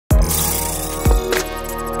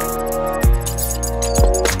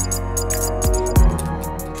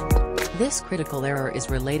critical error is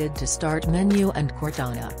related to Start Menu and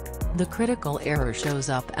Cortana. The critical error shows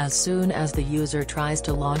up as soon as the user tries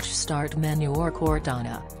to launch Start Menu or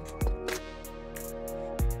Cortana.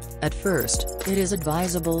 At first, it is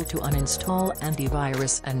advisable to uninstall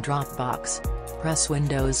antivirus and Dropbox. Press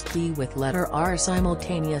Windows key with letter R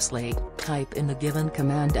simultaneously, type in the given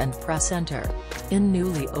command and press Enter. In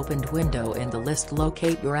newly opened window in the list,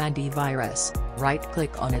 locate your antivirus,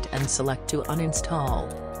 right-click on it and select to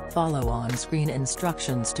uninstall. Follow on-screen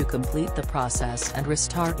instructions to complete the process and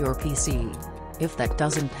restart your PC. If that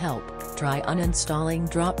doesn't help, try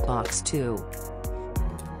uninstalling Dropbox too.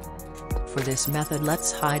 For this method,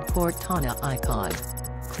 let's hide Cortana icon.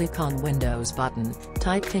 Click on Windows button,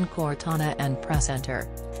 type in Cortana and press Enter.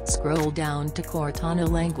 Scroll down to Cortana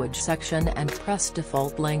language section and press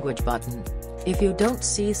default language button. If you don't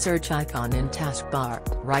see search icon in taskbar,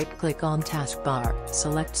 right-click on taskbar,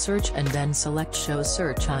 select search and then select show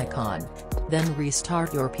search icon. Then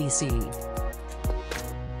restart your PC.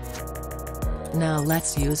 Now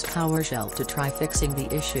let's use PowerShell to try fixing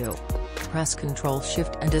the issue. Press Ctrl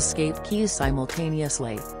Shift and Escape keys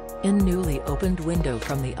simultaneously. In newly opened window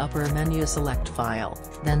from the upper menu, select File,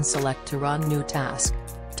 then select to run new task.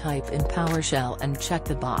 Type in PowerShell and check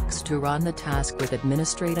the box to run the task with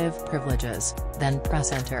administrative privileges, then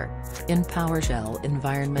press Enter. In PowerShell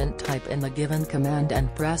environment, type in the given command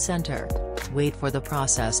and press Enter. Wait for the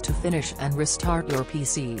process to finish and restart your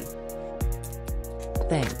PC.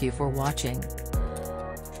 Thank you for watching.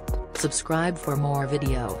 Subscribe for more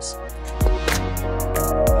videos.